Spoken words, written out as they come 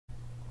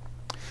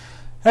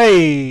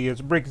Hey,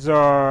 it's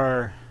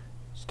BrickTsar.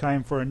 It's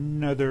time for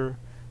another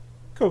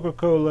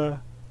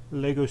Coca-Cola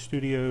Lego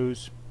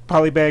Studios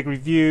Polybag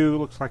review.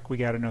 Looks like we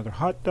got another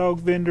hot dog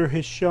vendor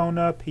has shown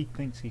up. He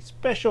thinks he's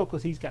special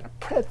because he's got a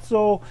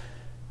pretzel.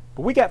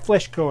 But we got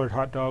flesh-colored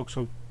hot dogs,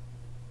 so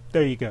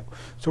there you go.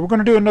 So we're going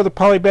to do another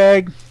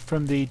polybag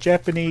from the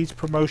Japanese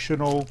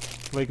promotional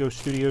Lego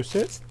Studio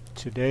sets.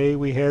 Today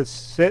we have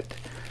set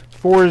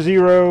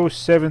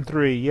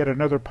 4073, yet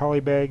another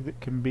polybag that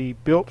can be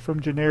built from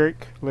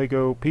generic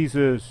Lego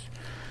pieces.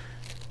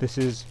 This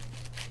is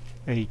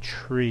a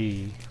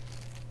tree.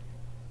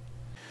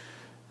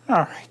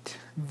 Alright,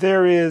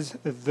 there is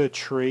the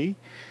tree.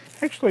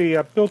 Actually,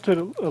 I built it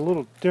a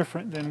little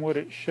different than what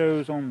it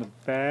shows on the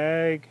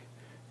bag.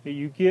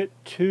 You get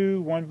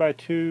two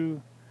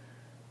 1x2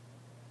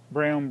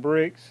 brown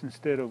bricks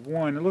instead of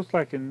one. It looks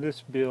like in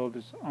this build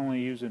it's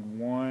only using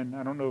one.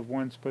 I don't know if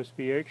one's supposed to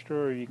be extra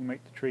or you can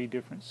make the tree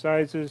different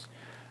sizes.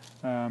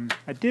 I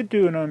did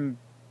do an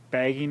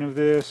unbagging of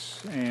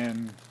this,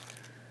 and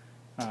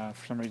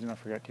for some reason I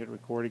forgot to hit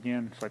record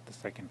again. It's like the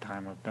second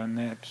time I've done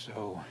that.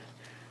 So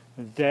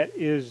that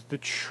is the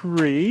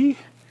tree,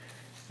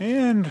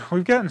 and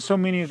we've gotten so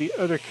many of the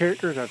other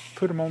characters I've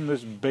put them on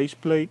this base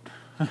plate.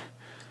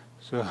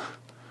 So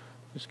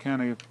just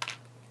kind of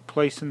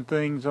placing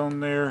things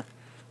on there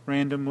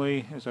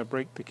randomly as I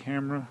break the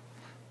camera.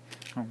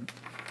 Oh,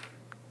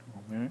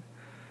 a minute.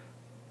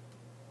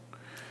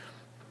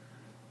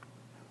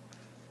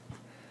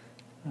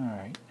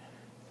 Alright.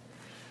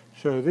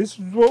 So this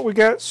is what we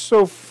got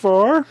so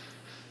far.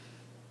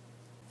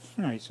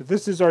 Alright, so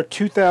this is our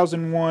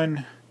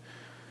 2001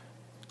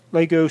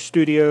 Lego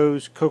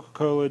Studios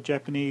Coca-Cola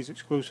Japanese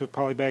exclusive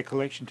polybag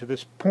collection to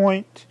this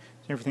point.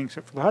 Everything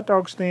except for the hot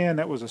dog stand.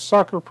 That was a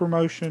soccer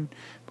promotion.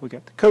 But we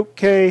got the Coke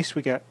case.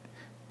 We got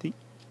the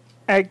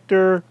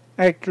actor,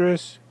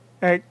 actress,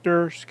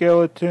 actor,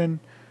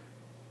 skeleton,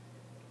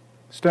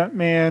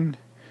 stuntman,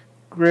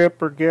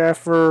 grip or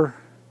gaffer,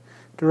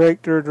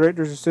 director,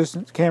 director's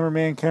assistant,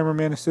 cameraman,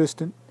 cameraman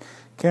assistant,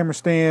 camera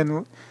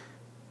stand,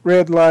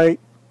 red light,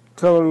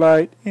 color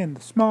light, and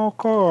the small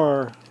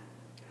car.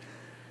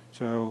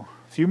 So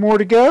a few more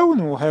to go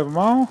and we'll have them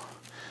all.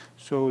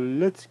 So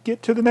let's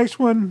get to the next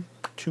one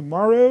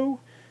tomorrow,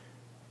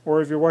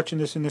 or if you're watching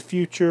this in the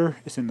future,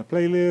 it's in the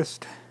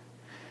playlist.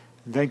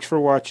 Thanks for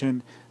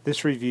watching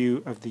this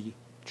review of the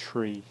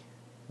tree.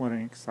 What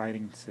an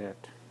exciting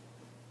set.